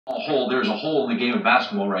There's a hole in the game of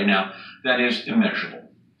basketball right now that is immeasurable.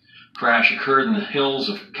 Crash occurred in the hills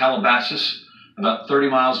of Calabasas, about 30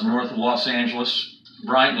 miles north of Los Angeles.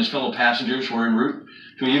 Bryant and his fellow passengers were en route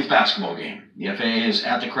to a youth basketball game. The FAA is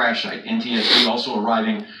at the crash site. NTSB also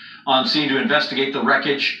arriving on scene to investigate the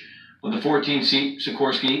wreckage of the 14-seat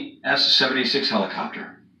Sikorsky S-76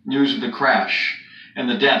 helicopter. News of the crash and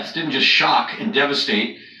the deaths didn't just shock and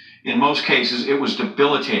devastate. In most cases, it was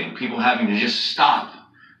debilitating. People having to just stop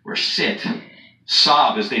or sit,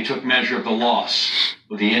 sob as they took measure of the loss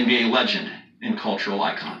of the NBA legend and cultural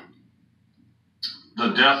icon.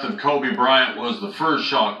 The death of Kobe Bryant was the first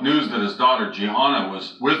shock. News that his daughter Gianna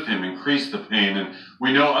was with him increased the pain, and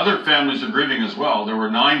we know other families are grieving as well. There were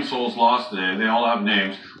 9 souls lost today. They all have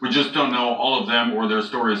names. We just don't know all of them or their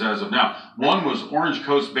stories as of now. One was Orange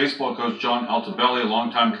Coast baseball coach John Altobelli, a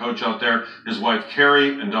longtime coach out there. His wife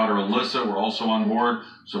Carrie and daughter Alyssa were also on board.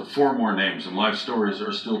 So 4 more names and life stories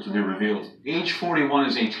are still to be revealed. Age 41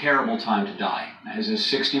 is a terrible time to die. As is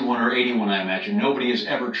 61 or 81, I imagine. Nobody is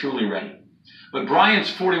ever truly ready. But Bryant's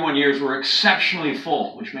 41 years were exceptionally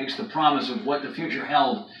full, which makes the promise of what the future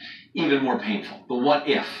held even more painful. The what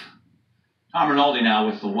if. Tom Rinaldi now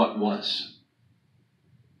with the what was.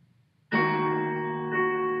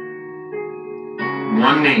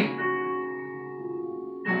 One name.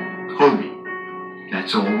 Kobe.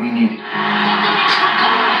 That's all we needed.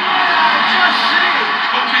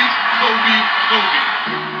 Kobe.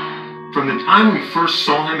 From the time we first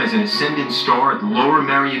saw him as an ascendant star at Lower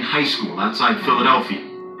Merion High School outside Philadelphia,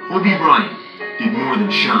 Kobe Bryant did more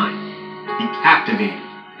than shine. He captivated,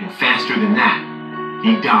 and faster than that,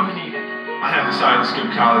 he dominated. I had decided to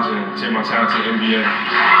skip college and take my talent to the NBA.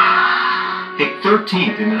 Picked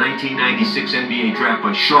 13th in the 1996 NBA draft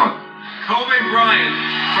by Charlotte. Kobe Bryant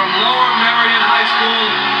from Lower Merion High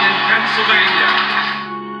School in Pennsylvania.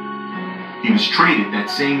 He was traded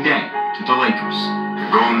that same day to the Lakers.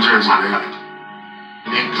 Golden jersey, baby.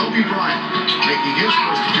 And Kobe Bryant making his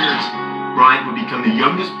first appearance. Bryant would become the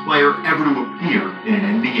youngest player ever to appear in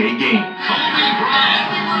an NBA game. Kobe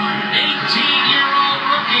Bryant, 18-year-old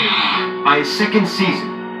rookie. By his second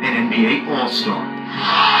season, an NBA All-Star.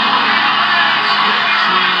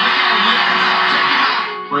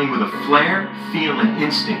 Playing with a flair, feel, and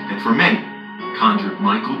instinct that for many conjured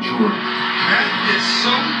Michael Jordan. That is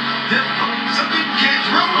so difficult. Some people can't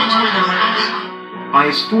throw between the legs. By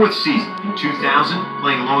his 4th season, in 2000,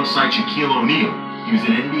 playing alongside Shaquille O'Neal, he was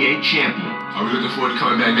an NBA champion. Are we looking forward to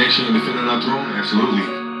coming back next year and defending our throne? Absolutely.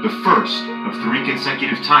 The first of 3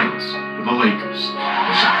 consecutive titles for the Lakers.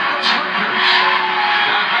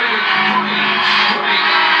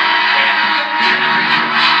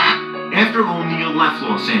 After O'Neal left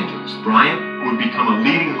Los Angeles, Bryant would become a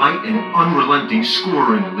leading light and unrelenting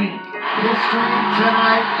scorer in the league. History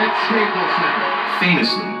tonight at Staples Center.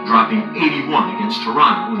 Famously dropping 81 against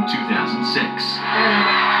Toronto in 2006. And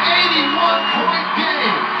an 81-point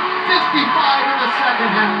game, 55 in the second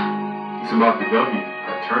half. It's about the W.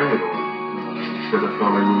 I turned it on because I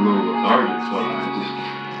felt like we were a little lethargic, so I just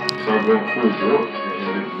started going full bore,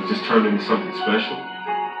 and it just turned into something special.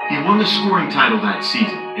 He won the scoring title that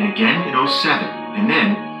season, and again in 2007, and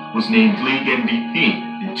then was named League MVP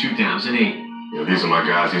in 2008. You know, these are my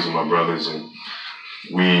guys, these are my brothers, and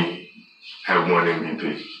we have won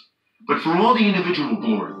MVP. But for all the individual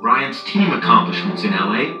glory, Bryant's team accomplishments in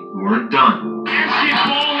LA weren't done.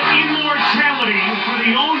 Basketball immortality for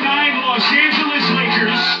the 09 Los Angeles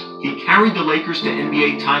Lakers. He carried the Lakers to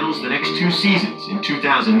NBA titles the next 2 seasons in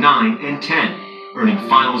 2009 and 10, earning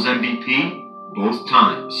Finals MVP both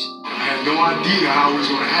times. I had no idea how it was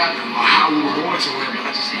going to happen or how we were going to win,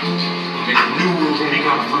 but I knew we were going to be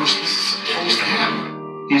one of the first supposed to happen.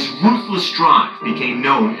 His ruthless drive became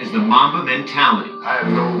known as the Mamba mentality. I have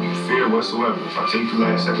no fear whatsoever. If I take the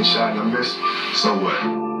last second shot and I miss, so what?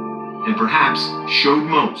 And perhaps showed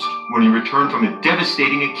most when he returned from a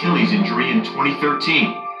devastating Achilles injury in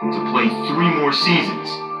 2013 to play 3 more seasons.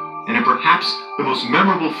 And in perhaps the most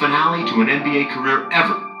memorable finale to an NBA career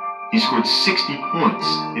ever, he scored 60 points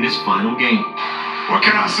in his final game. What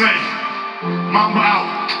can I say? Mamba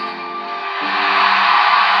out.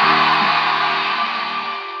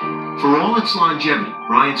 For all its longevity,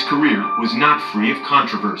 Bryant's career was not free of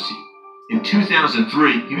controversy. In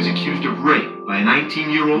 2003, he was accused of rape by a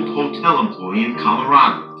 19-year-old hotel employee in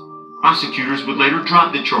Colorado. Prosecutors would later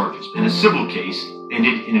drop the charges, and a civil case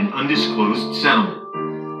ended in an undisclosed settlement.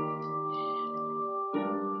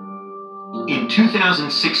 In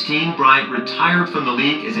 2016, Bryant retired from the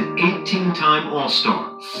league as an 18-time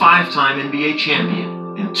All-Star, 5-time NBA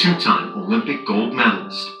champion, and 2-time Olympic gold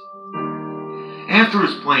medalist. After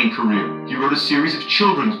his playing career, he wrote a series of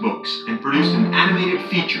children's books and produced an animated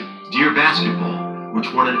feature, Dear Basketball,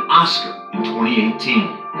 which won an Oscar in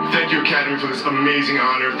 2018. Thank you, Academy, for this amazing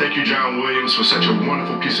honor. Thank you, John Williams, for such a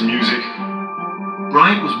wonderful piece of music.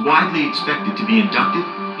 Bryant was widely expected to be inducted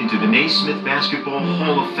into the Naismith Basketball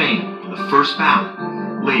Hall of Fame on the first ballot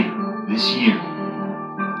later this year.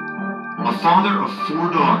 A father of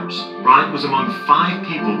 4 daughters, Bryant was among 5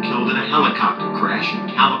 people killed in a helicopter crash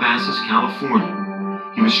in Calabasas, California.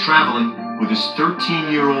 He was traveling with his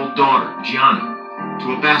 13-year-old daughter, Gianna,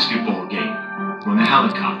 to a basketball game when the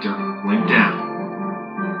helicopter went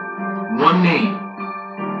down. One name,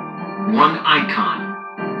 one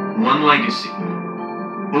icon, one legacy.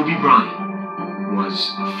 Kobe Bryant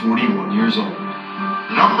was 41 years old.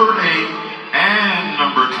 Number 8 and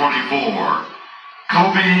number 24,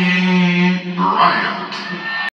 Kobe Bryant.